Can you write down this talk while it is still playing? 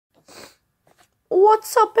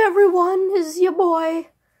What's up, everyone? Is your boy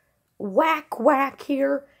Whack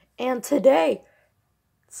here, and today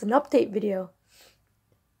it's an update video.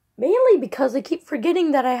 Mainly because I keep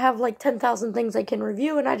forgetting that I have like 10,000 things I can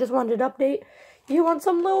review, and I just wanted to update you on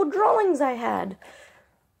some little drawings I had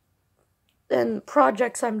and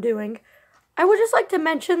projects I'm doing. I would just like to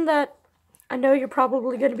mention that I know you're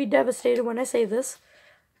probably going to be devastated when I say this,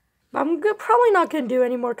 but I'm probably not going to do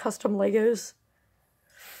any more custom Legos.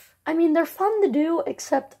 I mean, they're fun to do,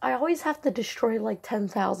 except I always have to destroy like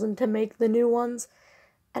 10,000 to make the new ones.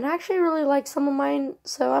 And I actually really like some of mine,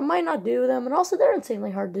 so I might not do them. And also, they're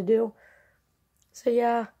insanely hard to do. So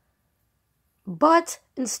yeah. But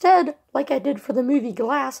instead, like I did for the movie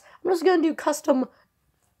Glass, I'm just going to do custom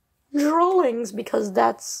drawings because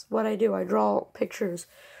that's what I do. I draw pictures.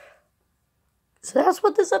 So that's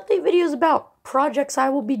what this update video is about. Projects I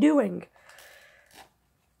will be doing.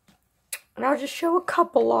 And I'll just show a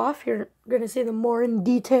couple off. You're going to see them more in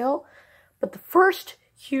detail. But the first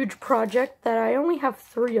huge project that I only have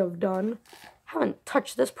 3 of done. Haven't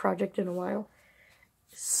touched this project in a while.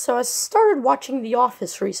 So I started watching The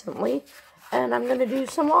Office recently. And I'm going to do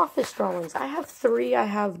some Office drawings. I have 3. I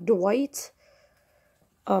have Dwight,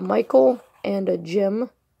 Michael, and Jim.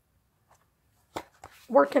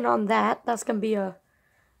 Working on that. That's going to be a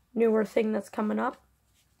newer thing that's coming up.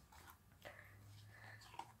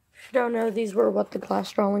 If you don't know, these were what the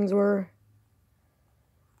Glass drawings were.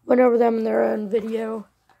 Went over them in their own video.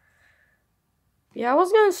 Yeah, I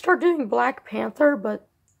was going to start doing Black Panther, but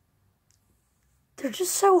they're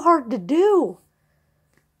just so hard to do.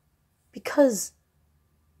 Because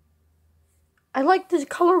I like the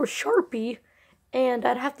color with Sharpie, and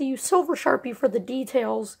I'd have to use Silver Sharpie for the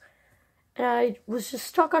details. And I was just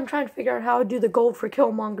stuck on trying to figure out how to do the gold for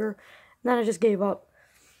Killmonger, and then I just gave up.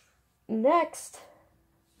 Next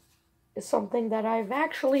is something that I've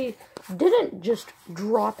actually didn't just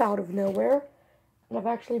drop out of nowhere, and I've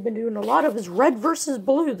actually been doing a lot of, is Red vs.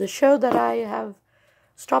 Blue, the show that I have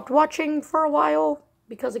stopped watching for a while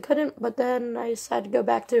because I couldn't, but then I decided to go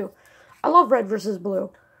back to. I love Red vs.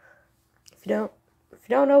 Blue. If you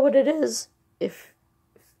don't know what it is, if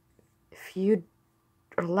you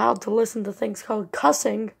are allowed to listen to things called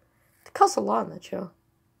cussing, they cuss a lot in that show.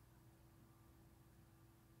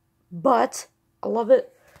 But I love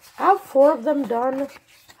it. I have 4 of them done. I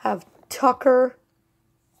have Tucker,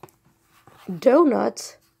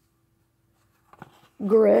 Donut,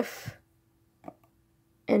 Griff,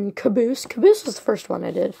 and Caboose. Caboose was the first one I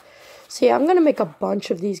did. So yeah, I'm going to make a bunch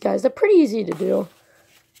of these guys. They're pretty easy to do.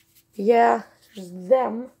 Yeah, there's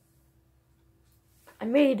them. I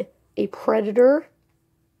made a Predator.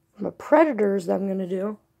 My Predators that I'm going to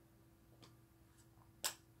do.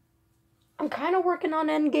 I'm kind of working on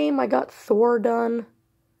Endgame. I got Thor done.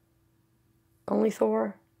 Only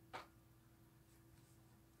Thor.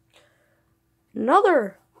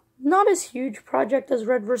 Another, not as huge project as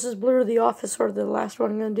Red vs. Blue or The Office or the last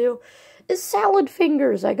one I'm gonna do, is Salad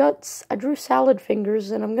Fingers. I drew Salad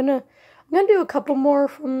Fingers, and I'm gonna do a couple more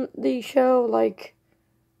from the show, like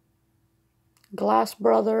Glass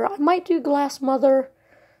Brother. I might do Glass Mother.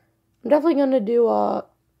 I'm definitely gonna do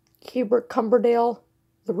Hubert Cumberdale,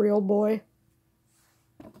 the real boy.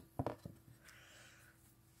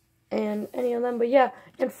 And any of them, but yeah.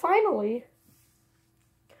 And finally,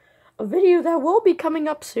 a video that will be coming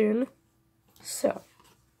up soon. So,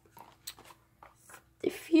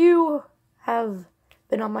 if you have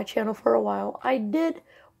been on my channel for a while, I did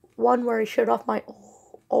one where I showed off my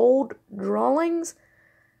old drawings.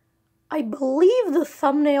 I believe the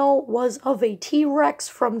thumbnail was of a T-Rex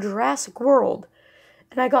from Jurassic World.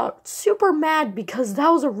 And I got super mad because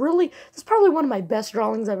that's probably one of my best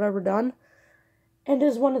drawings I've ever done. And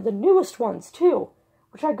is one of the newest ones, too.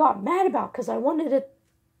 Which I got mad about, because I wanted it,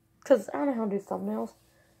 because I don't know how to do thumbnails.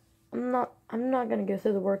 I'm not going to go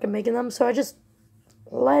through the work of making them, so I just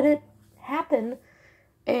let it happen.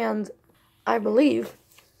 And I believe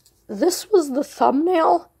this was the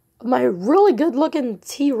thumbnail of my really good-looking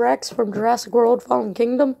T-Rex from Jurassic World Fallen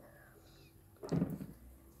Kingdom.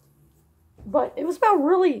 But it was about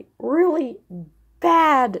really, really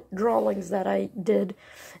bad drawings that I did.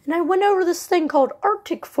 And I went over this thing called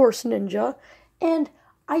Arctic Force Ninja, and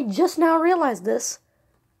I just now realized this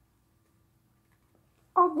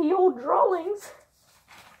on the old drawings.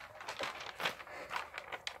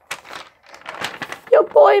 Your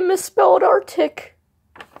boy misspelled Arctic.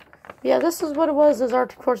 Yeah, this is what it was, as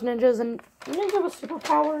Arctic Force Ninjas, and ninja with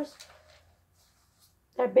superpowers.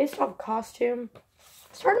 They're based off costume.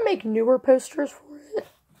 I started to make newer posters for it.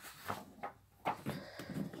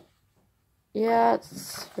 Yeah,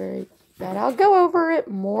 it's very bad. I'll go over it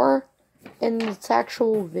more in this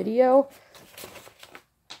actual video.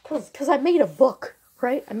 Because I made a book,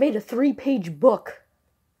 right? I made a 3-page book.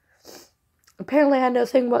 Apparently I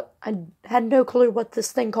had no clue what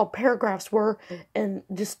this thing called paragraphs were, and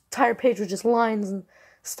just entire page was just lines and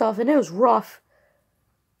stuff, and it was rough.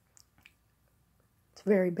 It's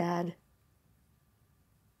very bad.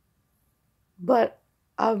 But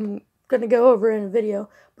I'm gonna go over it in a video.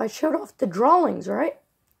 But I showed off the drawings, right?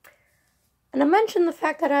 And I mentioned the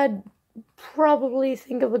fact that I'd probably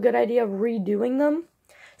think of a good idea of redoing them.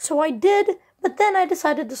 So I did, but then I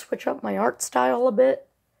decided to switch up my art style a bit.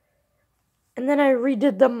 And then I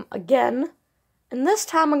redid them again. And this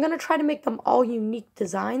time I'm going to try to make them all unique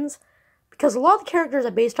designs, because a lot of the characters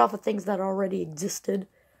are based off of things that already existed.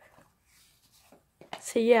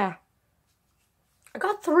 So yeah. I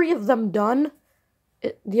got 3 of them done.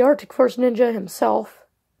 The Arctic Force Ninja himself.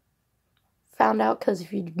 Found out because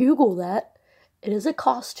if you Google that, it is a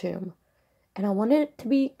costume. And I wanted it to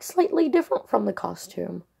be slightly different from the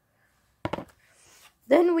costume.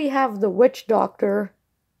 Then we have the Witch Doctor.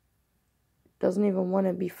 Doesn't even want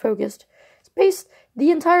to be focused.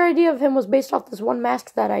 The entire idea of him was based off this one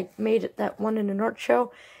mask that I made at that one in an art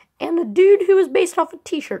show. And a dude who was based off a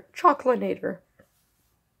t-shirt, Chocolinator.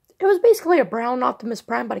 It was basically a brown Optimus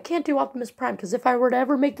Prime, but I can't do Optimus Prime, because if I were to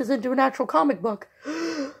ever make this into an actual comic book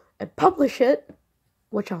and publish it,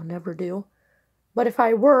 which I'll never do, but if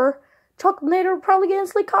I were, Chocolinator would probably get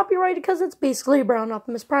instantly copyrighted because it's basically a brown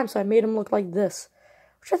Optimus Prime, so I made him look like this,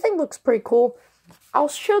 which I think looks pretty cool. I'll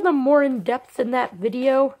show them more in depth in that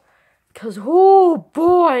video, because, oh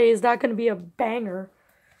boy, is that going to be a banger.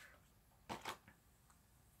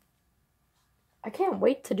 I can't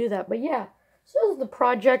wait to do that, but yeah. So this is the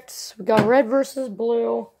projects. We got Red vs.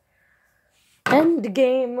 Blue,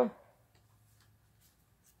 Endgame,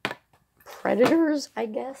 Predators, I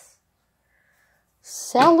guess,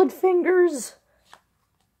 Salad Fingers,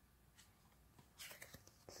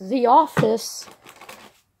 The Office,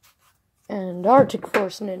 and Arctic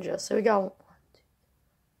Force Ninja. So we got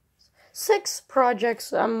 6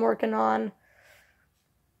 projects I'm working on.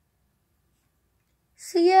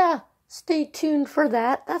 So yeah, stay tuned for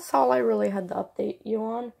that. That's all I really had to update you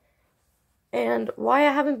on. And why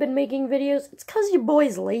I haven't been making videos, it's because your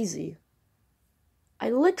boy's lazy. I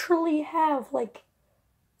literally have like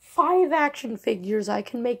 5 action figures I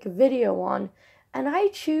can make a video on, and I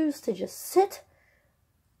choose to just sit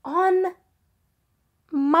on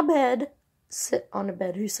my bed,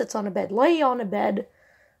 lay on a bed,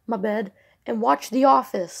 my bed, and watch The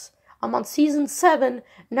Office. I'm on season 7,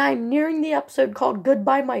 and I'm nearing the episode called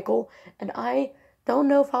Goodbye Michael, and I don't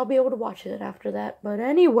know if I'll be able to watch it after that. But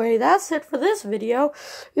anyway, that's it for this video.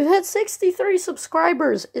 We've had 63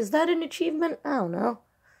 subscribers. Is that an achievement? I don't know.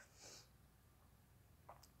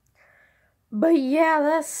 But yeah,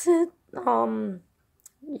 that's it. Everyone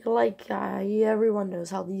knows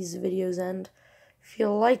how these videos end. If you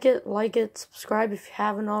like it, subscribe if you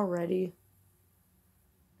haven't already.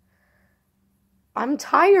 I'm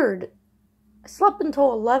tired. I slept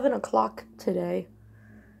until 11 o'clock today.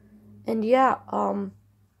 And yeah, I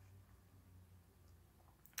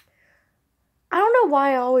don't know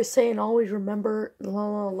why I always say and always remember,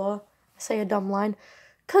 I say a dumb line.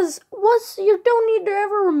 Because you don't need to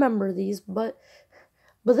ever remember these, but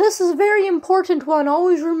this is a very important one.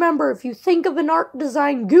 Always remember, if you think of an art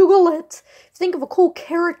design, Google it. If you think of a cool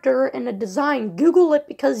character in a design, Google it,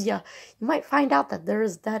 because you might find out that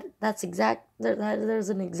there's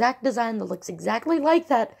an exact design that looks exactly like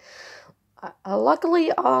that.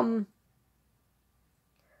 Luckily,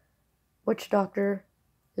 Witch Doctor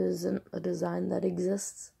isn't a design that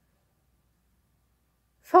exists.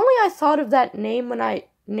 If only I thought of that name when I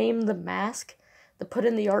named the mask to put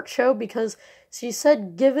in the art show, because she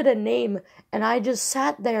said give it a name, and I just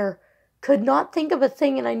sat there, could not think of a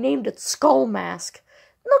thing, and I named it Skull Mask.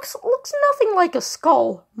 Looks nothing like a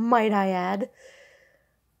skull, might I add.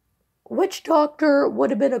 Witch Doctor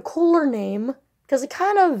would have been a cooler name, because it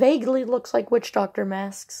kind of vaguely looks like Witch Doctor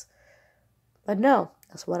masks. But no,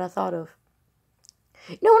 that's what I thought of.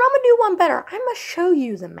 You know what, I'm going to do one better. I'm going to show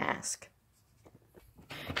you the mask.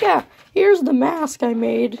 Yeah, here's the mask I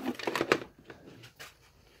made.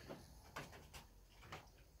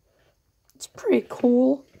 It's pretty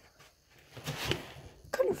cool.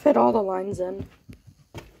 Couldn't fit all the lines in.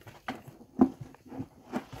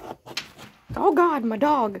 Oh god, my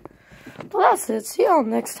dog. Well, that's it. See y'all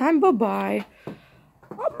next time. Bye-bye.